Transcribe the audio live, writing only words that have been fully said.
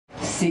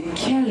C'est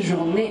quelle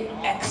journée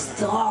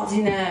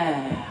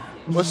extraordinaire!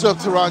 What's up,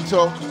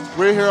 Toronto?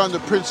 We're here on the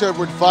Prince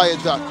Edward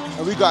Viaduct,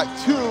 and we got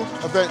 2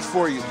 events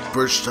for you.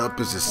 First up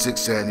is the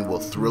 6th annual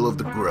Thrill of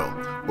the Grill,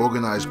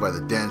 organized by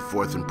the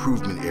Danforth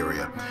Improvement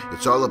Area.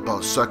 It's all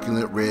about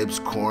succulent ribs,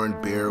 corn,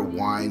 beer,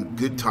 wine,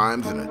 good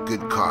times, and a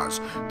good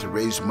cause to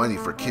raise money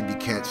for kidney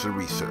cancer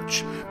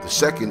research. The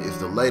second is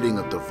the lighting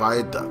of the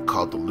viaduct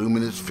called the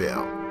Luminous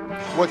Veil.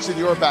 What's in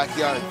your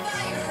backyard?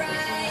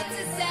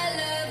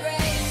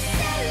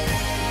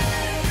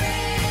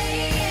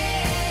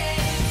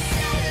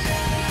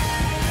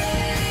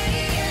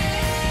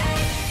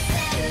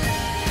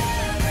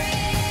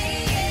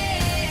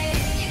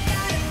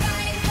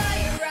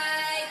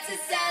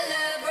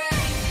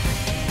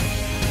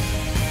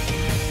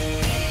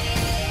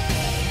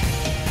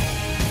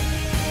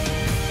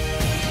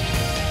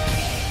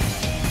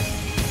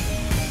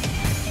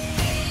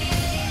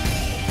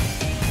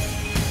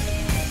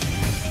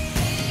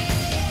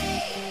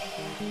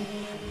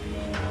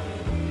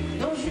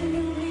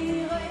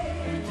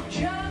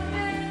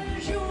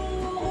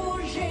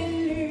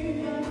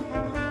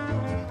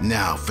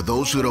 Now, for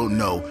those who don't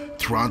know,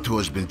 Toronto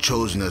has been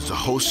chosen as the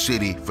host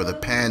city for the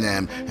Pan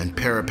Am and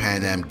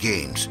Para-Pan Am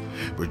Games.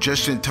 We're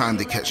just in time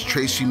to catch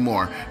Tracy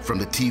Moore from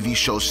the TV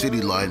show City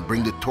Line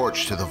bring the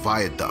torch to the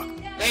viaduct.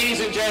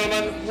 Ladies and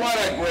gentlemen, what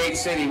a great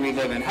city we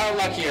live in. How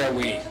lucky are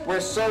we? We're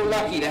so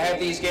lucky to have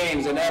these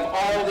games and to have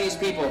all these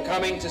people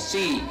coming to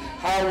see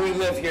how we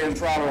live here in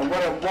Toronto, and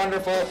what a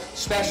wonderful,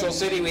 special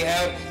city we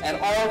have, and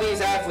all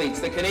these athletes,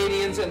 the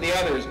Canadians and the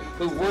others,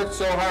 who've worked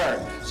so hard.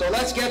 So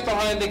let's get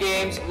behind the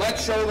games.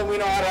 Let's show them we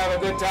know how to have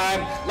a good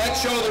time. Let's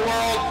show the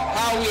world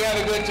how we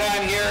have a good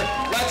time here.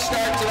 Let's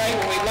start tonight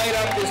when we light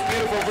up this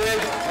beautiful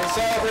bridge and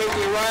celebrate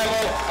the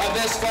arrival of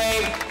this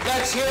flame.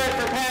 Let's hear it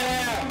for Pan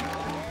Am.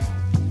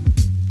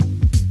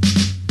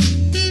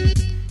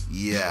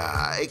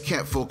 Yeah, I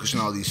can't focus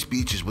on all these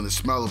speeches when the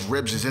smell of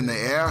ribs is in the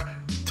air.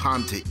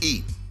 Time to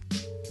eat.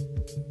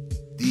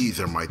 These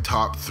are my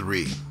top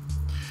 3.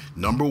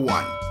 Number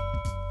 1.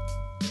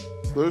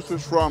 This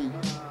is from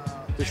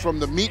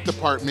the meat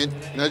department,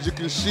 and as you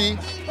can see,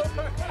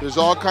 there's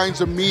all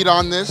kinds of meat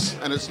on this,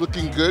 and it's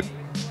looking good.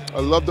 I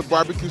love the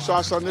barbecue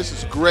sauce on this.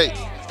 It's great.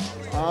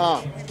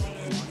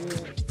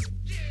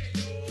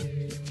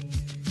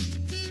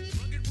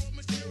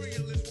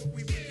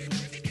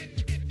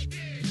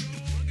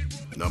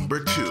 Number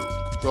 2.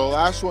 The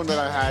last one that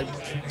I had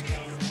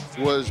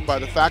was by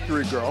the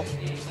Factory Girl,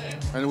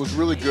 and it was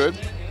really good.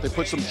 They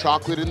put some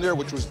chocolate in there,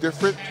 which was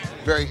different,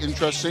 very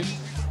interesting.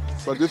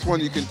 But this one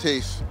you can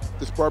taste.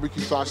 This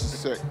barbecue sauce is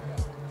sick.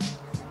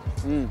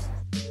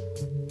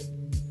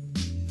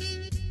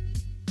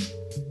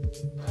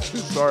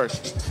 Sorry,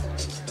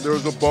 there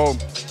was a bone.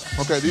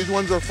 Okay, these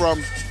ones are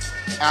from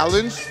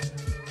Allen's.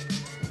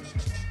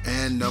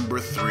 And number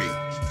 3.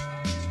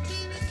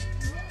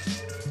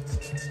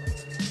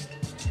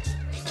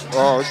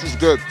 Oh, this is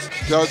good.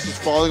 This is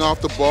falling off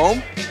the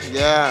bone.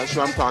 Yeah, that's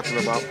what I'm talking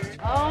about.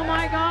 Oh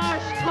my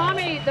gosh,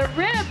 Tommy, the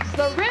ribs.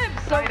 The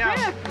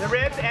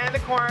ribs and the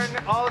corn,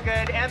 all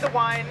good, and the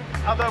wine,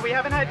 although we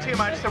haven't had too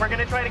much, so we're going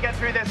to try to get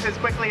through this as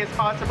quickly as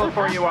possible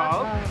for you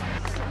all.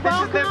 This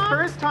is the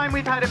first time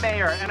we've had a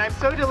mayor, and I'm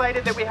so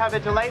delighted that we have a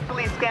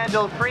delightfully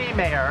scandal-free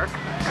mayor.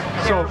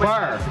 So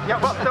far. Yeah,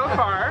 well, so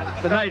far.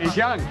 The night is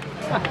young.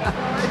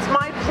 It's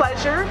my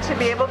pleasure to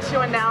be able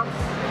to announce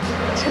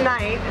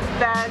tonight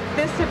that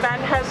this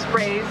event has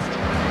raised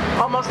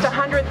almost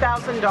 $100,000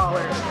 for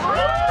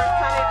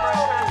Sunnybrook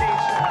Foundation.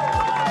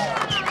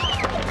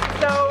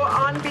 So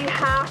on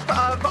behalf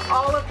of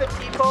all of the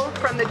people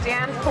from the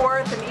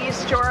Danforth and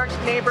East York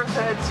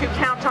neighborhoods who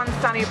count on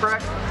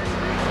Sunnybrook,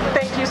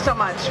 thank you so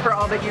much for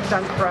all that you've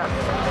done for us.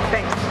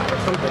 Thanks.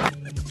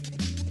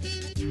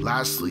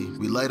 Lastly,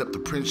 we light up the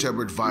Prince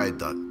Edward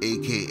Viaduct,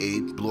 aka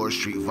Bloor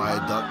Street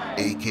Viaduct,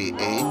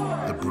 aka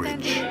the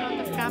bridge. 2,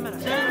 1.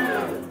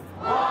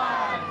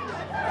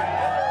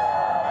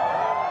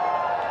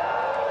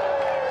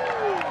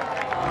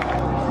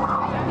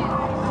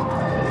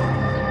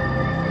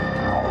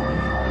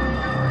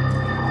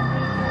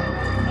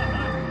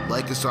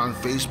 Like us on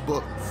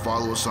Facebook,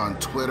 follow us on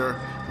Twitter,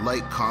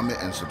 like, comment,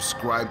 and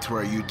subscribe to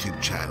our YouTube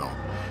channel.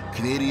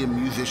 Canadian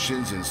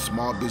musicians and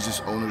small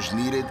business owners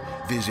needed,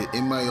 visit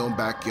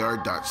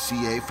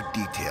inmyownbackyard.ca for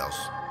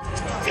details.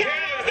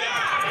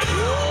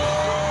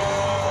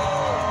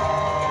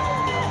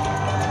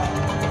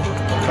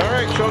 All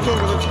right, show's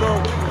over. Let's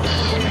go.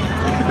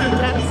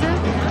 That's it?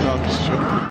 No, I'm just joking.